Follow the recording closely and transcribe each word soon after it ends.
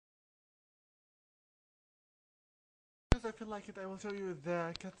because I feel like it, I will show you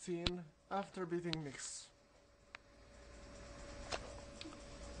the cutscene after beating Nyx.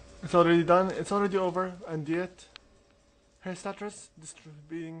 It's already done, it's already over, and yet her status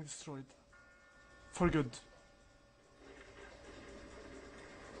being destroyed. For good.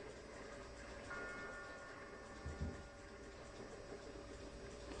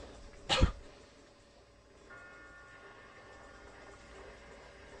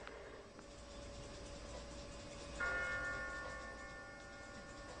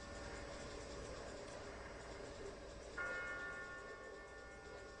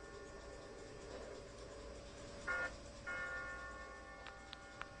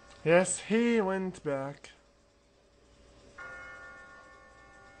 Yes, he went back.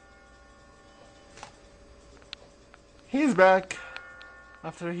 He's back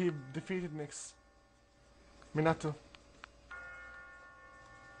after he defeated Nyx. Minato.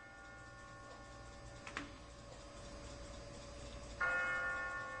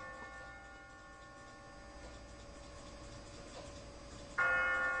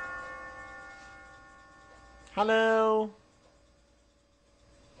 Hello.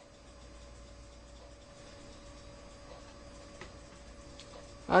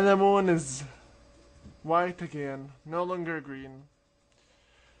 And the moon is white again, no longer green.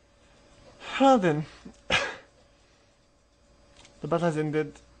 Well then, the battle has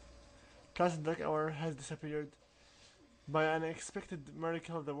ended. Classic Dark Hour has disappeared. By an unexpected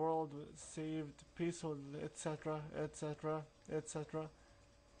miracle, the world was saved, peaceful, etc., etc., etc.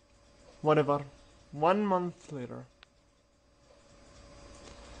 Whatever. 1 month later.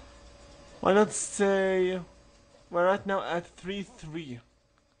 Why not say we're right now at 3-3.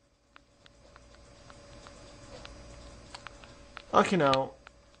 Okay now.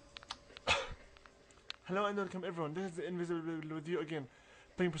 Hello and welcome everyone. This is the Invisible with you again.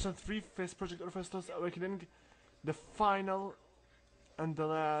 Playing Percent 3 FES Project Orpheus Telos Awakening. The final and the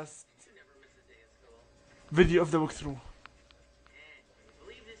last video of the walkthrough. I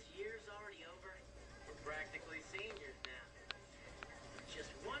believe this year's already over. We're practically seniors now. Just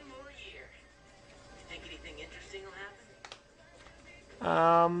one more year. You think anything interesting will happen?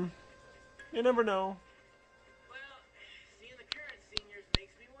 You never know. Well, seeing the current seniors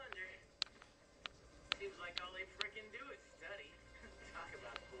makes me wonder. Seems like all they frickin' do is study. Talk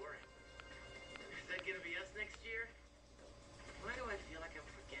about boring. Is that gonna be us next year? Why do I feel like I'm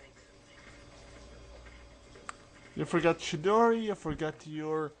forgetting something? You forgot Chidori, you forgot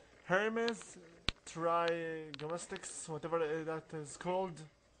your Hermes, Trigomastics, whatever that is called. Is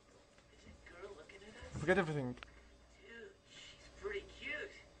that girl looking at us? Forget everything. Dude, she's pretty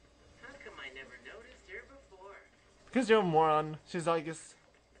cute. How come I never noticed her before? Because you're a moron. She's I guess.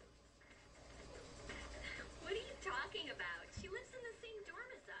 What are you talking about? She lives in the same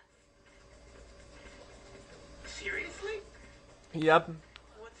dorm as us. Seriously? Yep.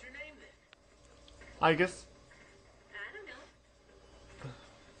 What's her name then? I guess. I don't know.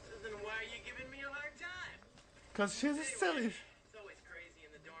 So then why are you giving me a hard time? Because she's silly. It's always crazy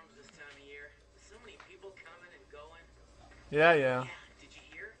in the dorms this time of year. So many people coming and going. Yeah. Yeah, did you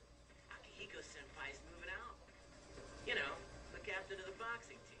hear? Akihiko Senpai's moving out. You know, the captain of the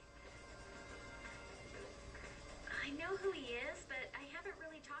boxing team. I know who he is, but I haven't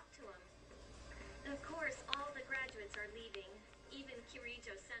really talked to him. Of course, all the graduates are leaving, even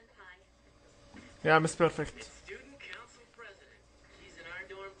Kirito Senpai. Yeah, Miss Perfect. It's student council president. She's in our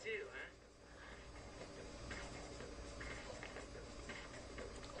dorm too, huh?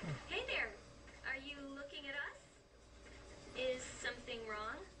 Hey there! Are you looking at us? Is something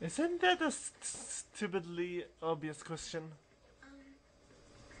wrong? Isn't that a stupidly obvious question?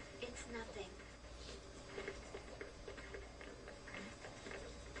 It's nothing.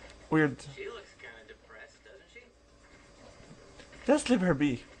 Weird. She looks kind of depressed, doesn't she? Just leave her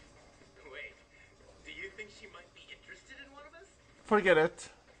be. Wait, do you think she might be interested in one of us? Forget it.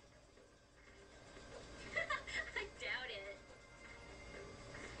 I doubt it.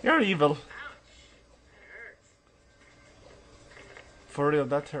 You're evil. Ouch, that hurts. For real,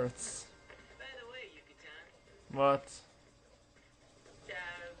 that hurts. By the way, Yuki-tan, What?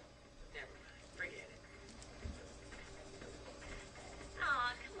 never mind, forget it.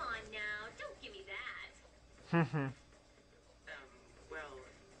 Aw, come on now. Don't give me that. Well,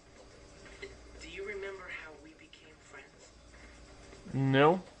 do you remember how we became friends?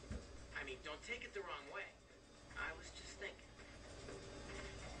 No. I mean, don't take it the wrong way. I was just thinking.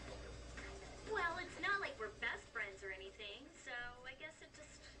 Well, it's not like we're best friends or anything, so I guess it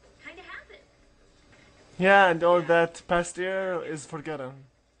just kind of happened. Yeah, and all that past year is forgotten.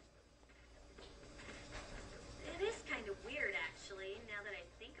 It is kind of weird, actually, now that I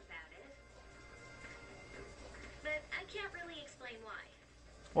think about it. But I can't can't really explain why.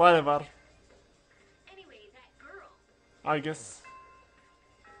 Whatever. Anyway, that girl. I guess.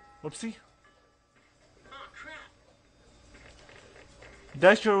 Whoopsie. Oh, crap.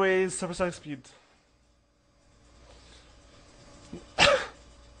 Dash your way, supersonic speed.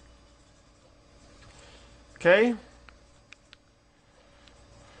 Okay.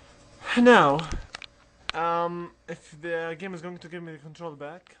 Now, if the game is going to give me the control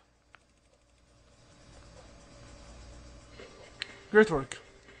back. Great work.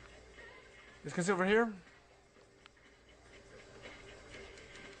 You can see over here.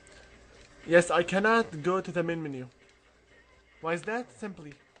 Yes, I cannot go to the main menu. Why is that?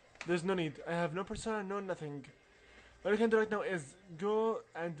 Simply, there's no need. I have no persona, no nothing. What you can do right now is go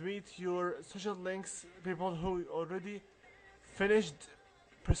and meet your social links, people who already finished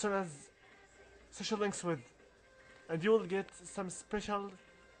personas social links with, and you will get some special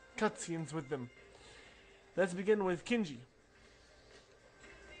cutscenes with them. Let's begin with Kinji.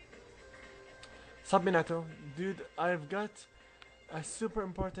 Subminato, dude, I've got a super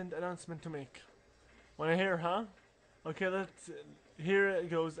important announcement to make. Wanna hear, huh? Okay, here it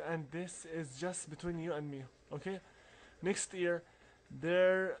goes, and this is just between you and me, okay? Next year,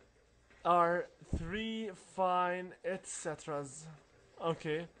 there are 3 fine etceteras.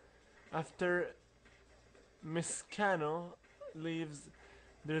 Okay, after Miss Cano leaves,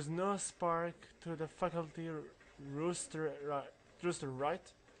 there's no spark to the faculty rooster,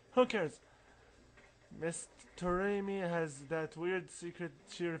 right? Who cares? Miss Toremi has that weird secret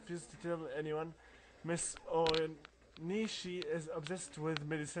she refused to tell anyone. Miss Onishi is obsessed with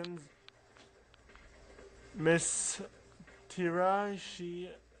medicines. Miss Tirashi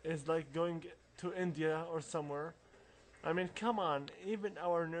is like going to India or somewhere. I mean, come on, even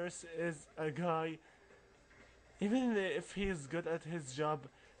our nurse is a guy. Even if he's good at his job,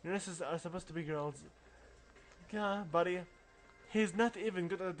 nurses are supposed to be girls. Yeah, buddy. He's not even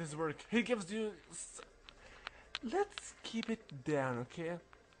good at his work. He gives you... Let's keep it down, okay?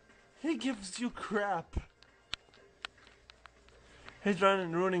 He gives you crap. He's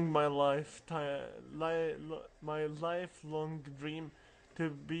ruining my my lifelong dream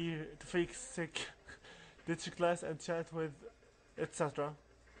to fake sick, ditch class and chat with, etc.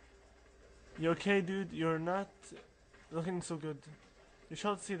 You okay, dude? You're not looking so good. You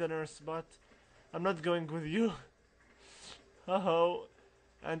should see the nurse, but I'm not going with you. Oh,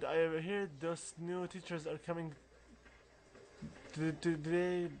 and I heard those new teachers are coming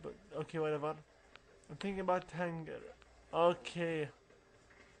today, but okay, whatever. I'm thinking about hangar. Okay.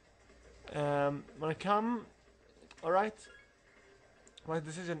 Wanna come? Alright. My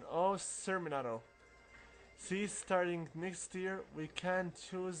decision. Oh, Sir Minato. See, starting next year, we can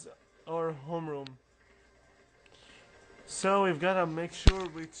choose our homeroom. So we've gotta make sure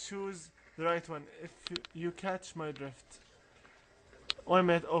we choose the right one, if you catch my drift. Oh, I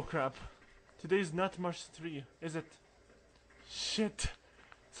meant, oh crap. Today's not March 3, is it? Shit.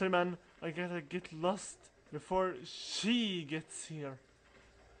 Sorry man, I gotta get lost before she gets here.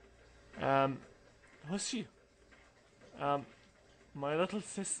 Who's she? My little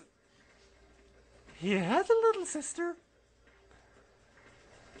sis. He has a little sister?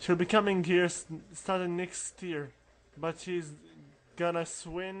 She'll be coming here starting next year, but she's gonna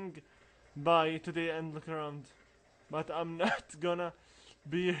swing by today and look around. But I'm not gonna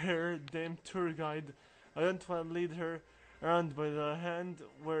be her damn tour guide. I don't want to lead her around by the hand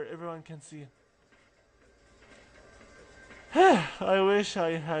where everyone can see. I wish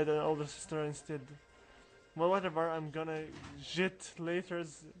I had an older sister instead. Well, whatever, I'm gonna jet later.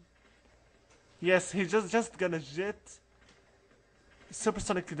 Yes, he's just gonna jet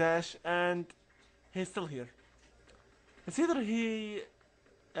supersonic dash, and he's still here. It's either he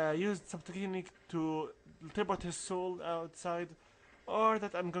used some technique to teleport his soul outside, or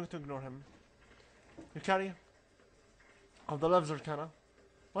that I'm going to ignore him. Yukari of the Loves Arcana.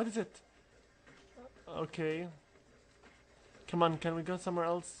 What is it? Okay. Come on, can we go somewhere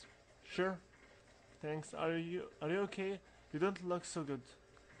else? Sure. Thanks. Are you okay? You don't look so good.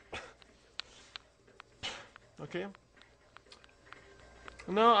 Okay.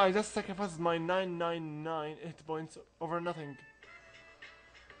 No, I just sacrificed my 999 hit points over nothing.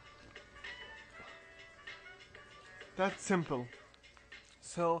 That's simple.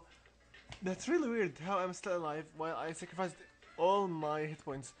 So, that's really weird how I'm still alive while I sacrificed all my hit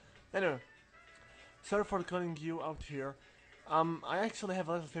points. Anyway, sorry for calling you out here. I actually have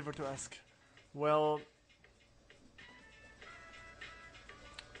a little favor to ask. Well,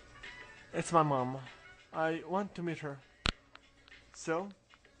 it's my mom. I want to meet her. So?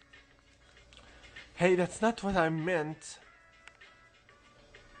 Hey, that's not what I meant.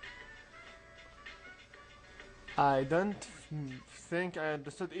 I don't think I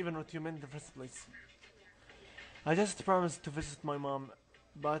understood even what you meant in the first place. I just promised to visit my mom,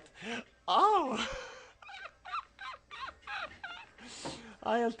 but oh,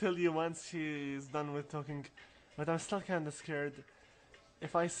 I'll tell you once she's done with talking. But I'm still kinda scared.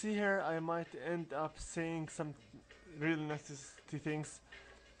 If I see her, I might end up saying some really nasty things.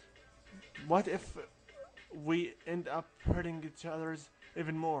 What if we end up hurting each other's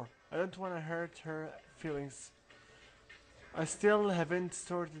even more? I don't want to hurt her feelings. I still haven't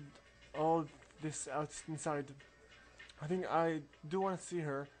sorted all this out inside. I think I do want to see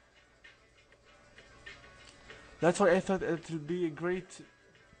her. That's why I thought it would be great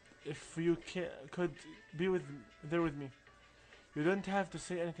if you could be there with me. You don't have to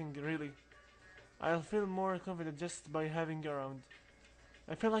say anything really. I'll feel more confident just by having you around.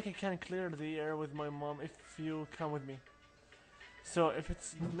 I feel like I can clear the air with my mom if you come with me. So if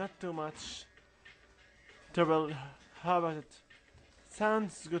it's not too much trouble, how about it?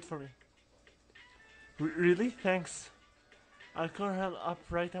 Sounds good for me. Really? Thanks. I'll call her up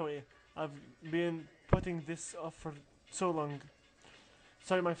right away. I've been putting this off for so long.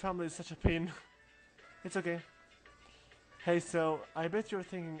 Sorry, my family is such a pain. It's okay. Hey, so I bet you're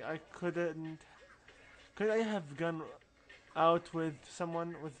thinking could I have gone out with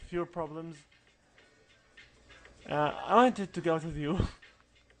someone with fewer problems? I wanted to go out with you.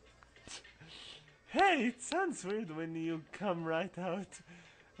 Hey, it sounds weird when you come right out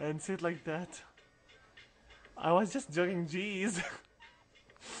and say it like that. I was just joking, jeez.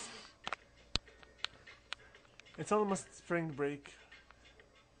 It's almost spring break.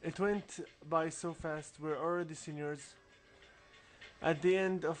 It went by so fast, we're already seniors. At the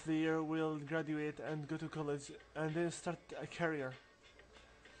end of the year, we'll graduate and go to college and then start a career.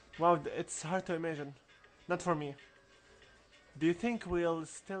 Wow, it's hard to imagine. Not for me. Do you think we'll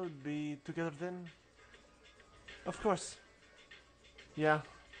still be together then? Of course. Yeah,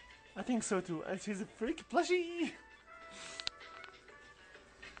 I think so too. And she's a freak plushie!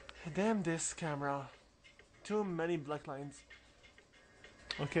 Damn this camera. Too many black lines.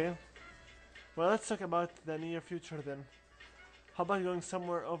 Okay. Well, let's talk about the near future then. How about going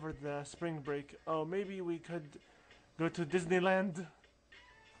somewhere over the spring break? Oh, maybe we could go to Disneyland.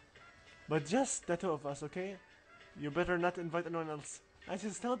 But just the two of us, okay? You better not invite anyone else. I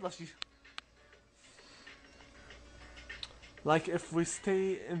should still blush you. Like if we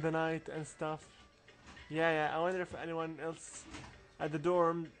stay in the night and stuff. Yeah, I wonder if anyone else at the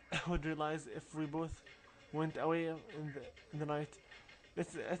dorm would realize if we both went away in the night.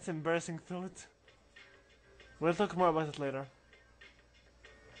 It's embarrassing thought. We'll talk more about it later.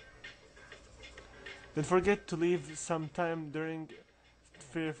 Don't forget to leave some time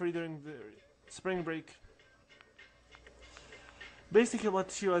free during the spring break. Basically what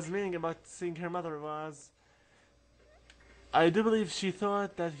she was meaning about seeing her mother was, I do believe she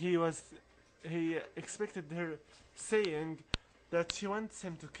thought that he expected her saying that she wants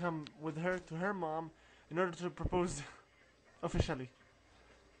him to come with her to her mom in order to propose officially.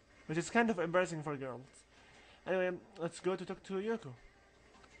 Which is kind of embarrassing for girls. Anyway, let's go to talk to Yoko.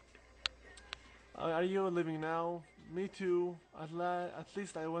 Are you leaving now? Me too. At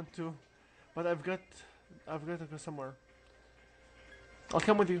least I want to, but I've got to go somewhere. I'll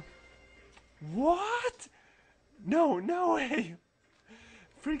come with you. What? No way.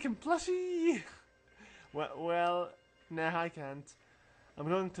 Freaking plushie. Well, nah, I can't. I'm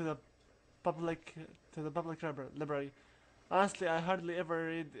going to the public library. Honestly, I hardly ever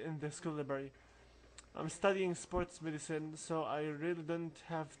read in the school library. I'm studying sports medicine, so I really don't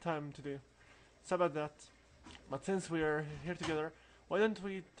have time to do. So about that. But since we are here together, why don't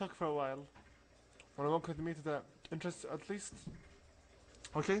we talk for a while? Wanna walk with me to the entrance at least?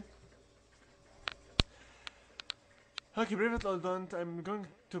 Okay? Okay, brave it or don't, I'm going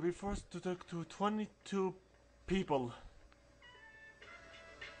to be forced to talk to 22 people.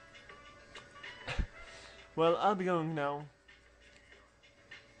 Well, I'll be going now.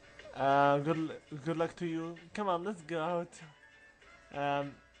 Good luck to you. Come on, let's go out.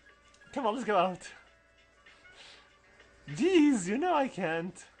 Come on, let's go out. Jeez, you know I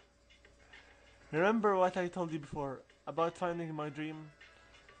can't. Remember what I told you before about finding my dream?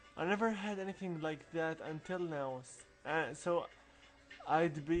 I never had anything like that until now, so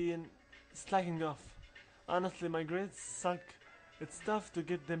I'd been slacking off. Honestly, my grades suck. It's tough to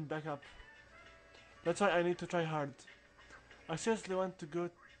get them back up. That's why I need to try hard. I seriously want to go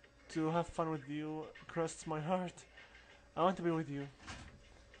to have fun with you. Cross my heart. I want to be with you.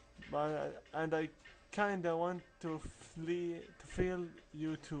 And I kinda want to feel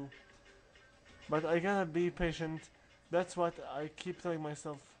you too. But I gotta be patient. That's what I keep telling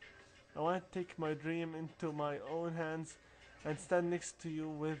myself. I want to take my dream into my own hands and stand next to you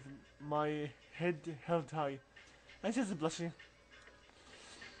with my head held high. And she's blushing.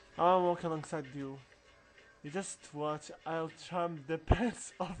 I want to walk alongside you. You just watch, I'll charm the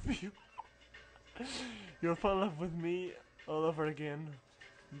pants off you. You'll fall in love with me all over again.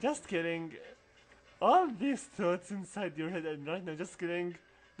 Just kidding. All these thoughts inside your head and right now, just kidding.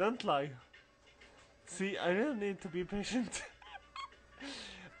 Don't lie. See, I really need to be patient.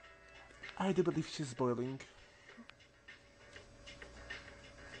 I do believe she's boiling.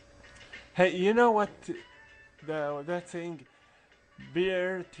 Hey, you know what that saying,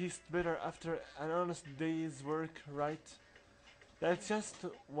 beer tastes better after an honest day's work, right? That's just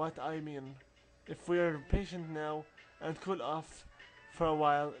what I mean. If we're patient now and cool off for a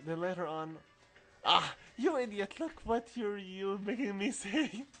while, then later on, ah, you idiot! Look what you making me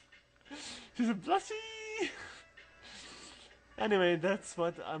say. She's blushy. Anyway, that's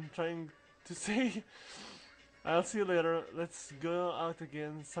what I'm trying to say. I'll see you later. Let's go out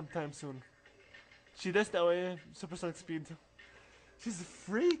again sometime soon. She dashed away, supersonic speed. She's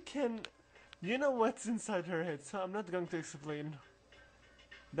freaking. You know what's inside her head, so I'm not going to explain.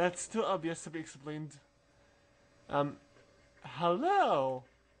 That's too obvious to be explained. Hello,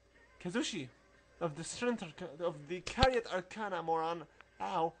 Kazushi, of the strength of the Chariot Arcana, moron.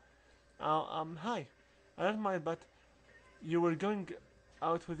 Ow. Hi. I don't mind, but you were going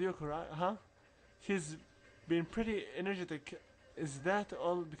out with Yoko, right? Huh? She's been pretty energetic. Is that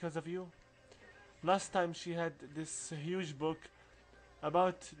all because of you? Last time she had this huge book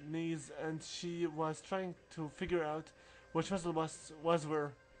about knees, and she was trying to figure out which muscle was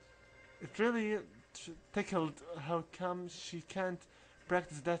where. It really tickled. How come she can't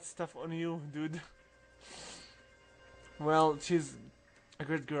practice that stuff on you, dude? Well, she's a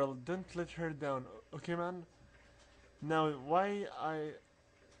great girl. Don't let her down, okay, man? Now, why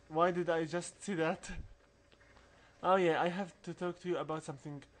did I just see that? Oh yeah, I have to talk to you about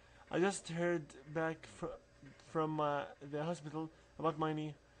something. I just heard back from the hospital about my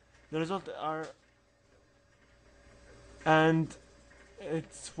knee. The results are, and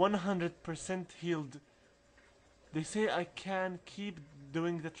it's 100% healed. They say I can keep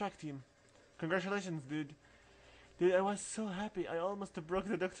doing the track team. Congratulations, dude. Dude, I was so happy. I almost broke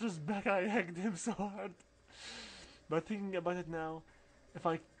the doctor's back. I hugged him so hard. But thinking about it now, if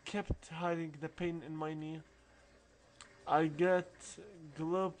I kept hiding the pain in my knee, I get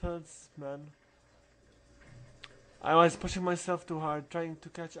glow pills, man. I was pushing myself too hard, trying to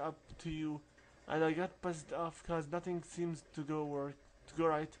catch up to you, and I got pissed off because nothing seems to go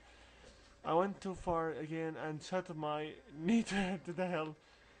right. I went too far again and shot my knee to the hell.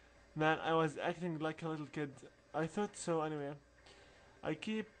 Man, I was acting like a little kid. I thought so anyway. I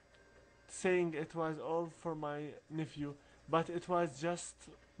keep saying it was all for my nephew, but it was just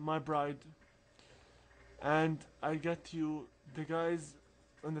my bride. And I got you, the guys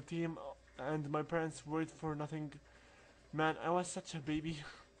on the team, and my parents worried for nothing. Man, I was such a baby.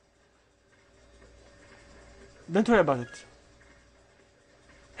 Don't worry about it.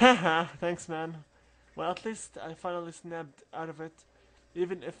 Haha, thanks, man. Well, at least I finally snapped out of it,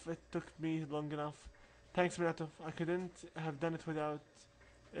 even if it took me long enough. Thanks, Minato. I couldn't have done it without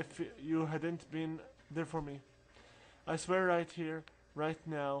if you hadn't been there for me. I swear right here, right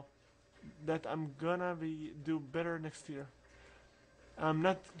now, that I'm gonna do better next year. I'm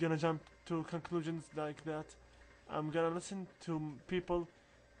not gonna jump to conclusions like that. I'm gonna listen to people.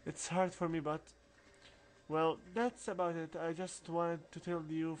 It's hard for me, but well, that's about it. I just wanted to tell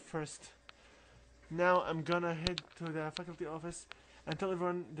you first. Now I'm gonna head to the faculty office and tell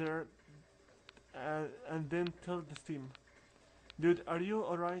everyone there, and then tell the team. Dude, are you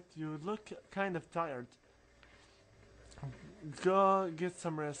alright? You look kind of tired. Go get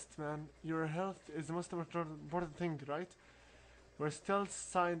some rest, man. Your health is the most important thing, right? We're still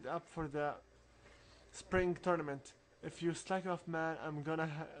signed up for the spring tournament. If you slack off, man, I'm gonna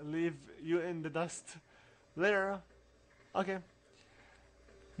leave you in the dust. Later. Okay.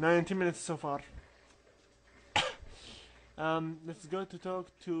 19 minutes so far. Let's go to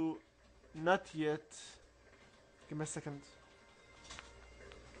talk to... Not yet. Give me a second.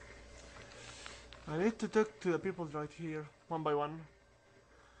 I need to talk to the people right here, one by one.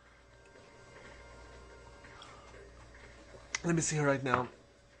 Let me see here right now.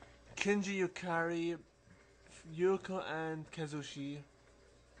 Kenji, Yukari, Yuko, and Kazushi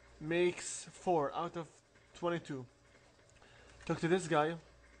makes 4 out of 22. Talk to this guy,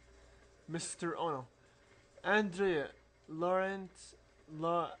 Mr. Ono. Andre, Laurent,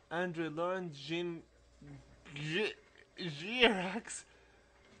 Jean, Girax.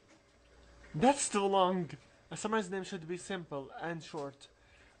 That's too long. A summoner's name should be simple and short.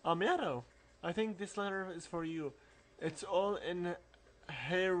 Yaro, I think this letter is for you. It's all in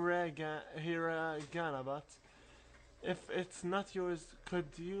hiragana, but if it's not yours, could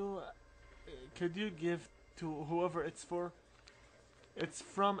you give to whoever it's for? It's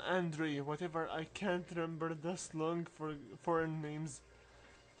from Andre, whatever. I can't remember those long foreign names.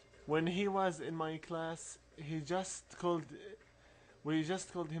 When he was in my class, we just called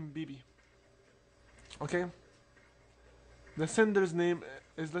him Bibi. Okay. The sender's name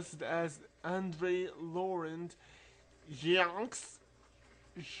is listed as Andre Laurent Yanks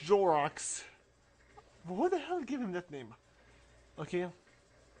Jorax. Who the hell gave him that name? Okay.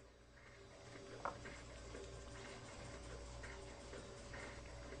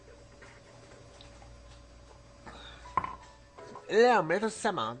 Yeah,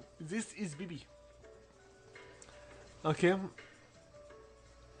 Meto-sama. This is Bibi. Okay.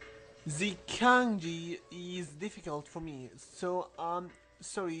 The kanji is difficult for me, so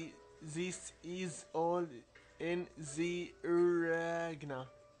sorry. This is all in the Regana.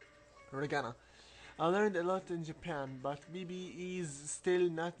 I learned a lot in Japan, but Bibi is still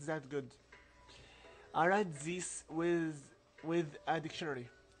not that good. I read this with a dictionary.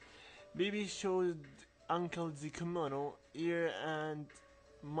 Bibi showed Uncle the kimono ear and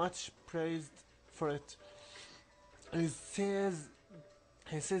much praised for it. He says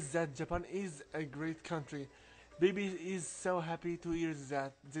that Japan is a great country. Bibi is so happy to hear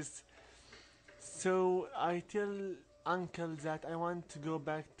this. So I tell Uncle that I want to go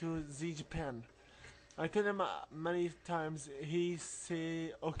back to the Japan. I tell him many times. He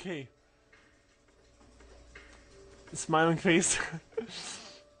say okay. Smiling face.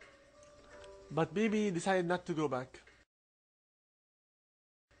 But Bibi decided not to go back.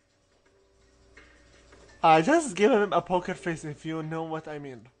 I just gave him a poker face, if you know what I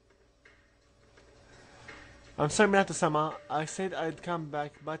mean. I'm sorry, Minato-sama. I said I'd come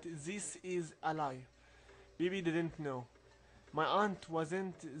back, but this is a lie. Bibi didn't know. My aunt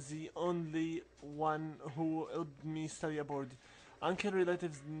wasn't the only one who helped me study abroad. Uncle,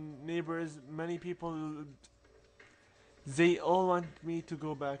 relatives, neighbors, many people, they all want me to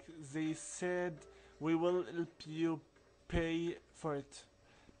go back. They said, we will help you pay for it.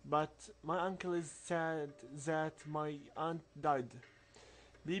 But my uncle is sad that my aunt died.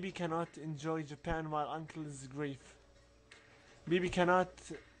 Bibi cannot enjoy Japan while uncle is grief. Bibi cannot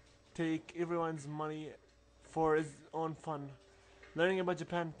take everyone's money for his own fun. Learning about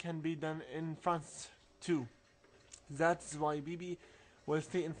Japan can be done in France too. That's why Bibi will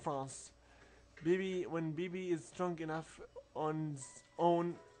stay in France. When Bibi is strong enough on his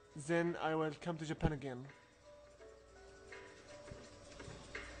own, then I will come to Japan again.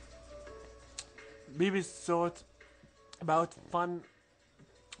 Bibi thought about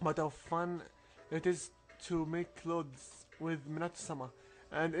how fun it is to make clothes with Minato-sama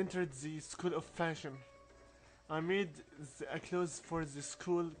and entered the school of fashion. I made a clothes for the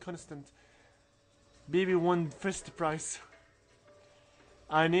school constant. Bibi won first prize.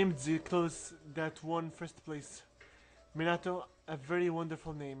 I named the clothes that won first place. Minato, a very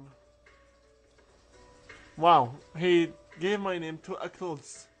wonderful name. Wow, he gave my name to a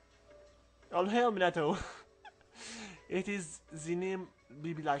clothes. All hail Minato! It is the name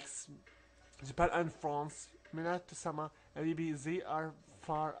Bibi likes. Japan and France, Minato-sama and Bibi, they are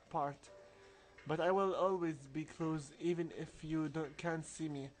far apart. But I will always be close even if you can't see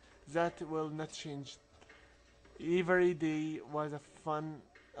me. That will not change. Every day was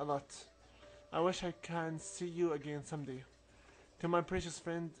a lot. I wish I can see you again someday. To my precious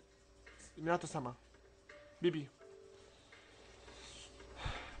friend, Minato-sama. Bibi.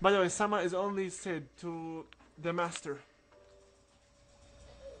 By the way, Sama is only said to the master.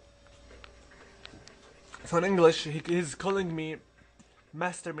 So in English, he's calling me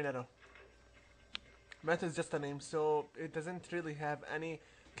Master Minato. Minato is just a name, so it doesn't really have any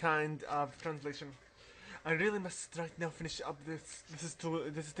kind of translation. I really must right now finish up this. This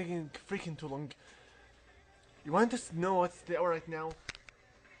is taking freaking too long. You want to know what's the hour right now?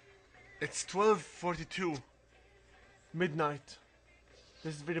 It's 12:42 midnight.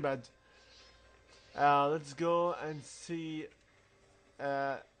 This is very bad. Let's go and see.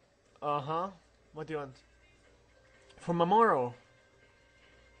 What do you want? For Mamoru.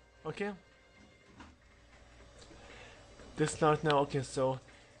 Okay. This start now. Okay, so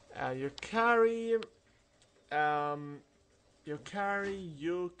Yukari,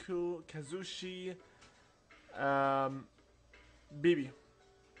 Yoku, Kazushi, Bibi,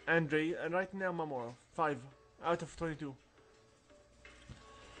 Andre, and right now Mamoru. 5 out of 22.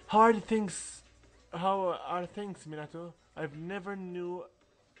 How are things, Minato? I've never knew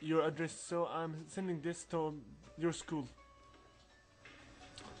your address, so I'm sending this to your school.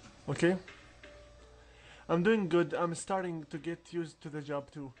 Okay? I'm doing good. I'm starting to get used to the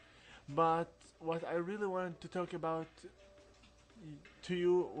job too. But what I really wanted to talk about to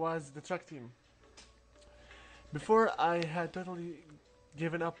you was the track team. Before I had totally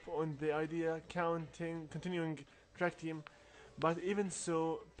given up on the idea continuing track team, but even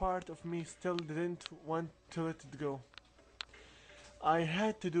so, part of me still didn't want to let it go. I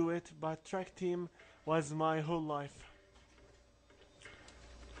had to do it, but track team was my whole life.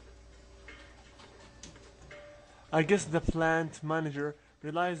 I guess the plant manager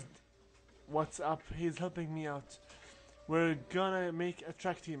realized what's up. He's helping me out. We're gonna make a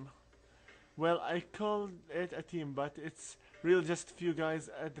track team. Well, I call it a team, but it's really just a few guys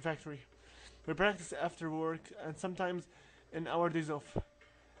at the factory. We practice after work and sometimes in our days off.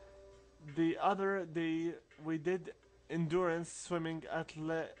 The other day we did endurance swimming at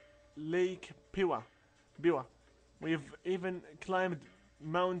Lake Biwa. We've even climbed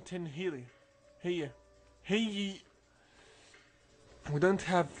Mountain Healy. Hey, we don't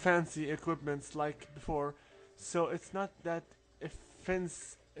have fancy equipments like before, so it's not that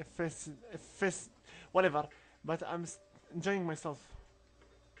offensive, whatever. But enjoying myself.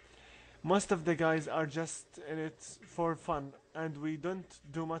 Most of the guys are just in it for fun, and we don't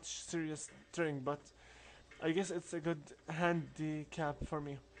do much serious training. But I guess it's a good handicap for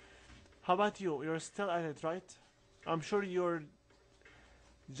me. How about you? You're still at it, right? I'm sure you're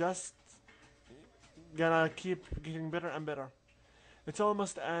just gonna keep getting better and better. It's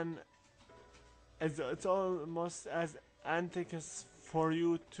almost as anxious for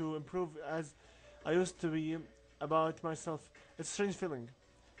you to improve as I used to be about myself. It's a strange feeling.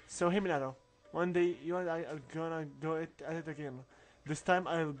 So hey Minato, one day you and I are gonna go at it again. This time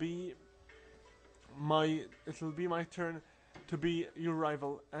it'll be my turn to be your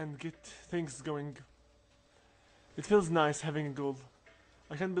rival and get things going. It feels nice having a goal.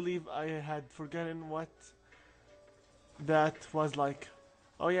 I can't believe I had forgotten what that was like.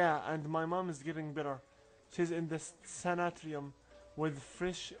 Oh yeah, and my mom is getting better. She's in the sanatorium with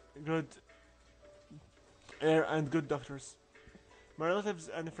fresh, good air and good doctors. My relatives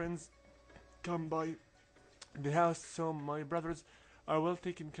and friends come by the house, so my brothers are well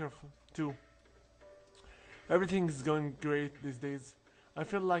taken care of too. Everything's going great these days. I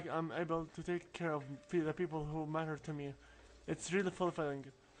feel like I'm able to take care of the people who matter to me. It's really fulfilling.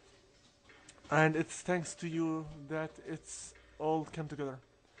 And it's thanks to you that it's all come together.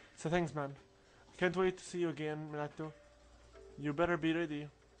 So thanks, man. Can't wait to see you again, Minato. You better be ready.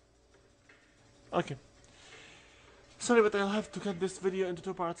 Okay. Sorry, but I'll have to cut this video into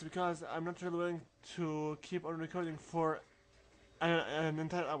two parts because I'm not really willing to keep on recording for an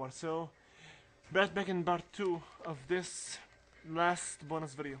entire hour. So, back in part 2 of this last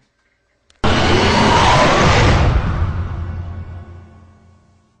bonus video.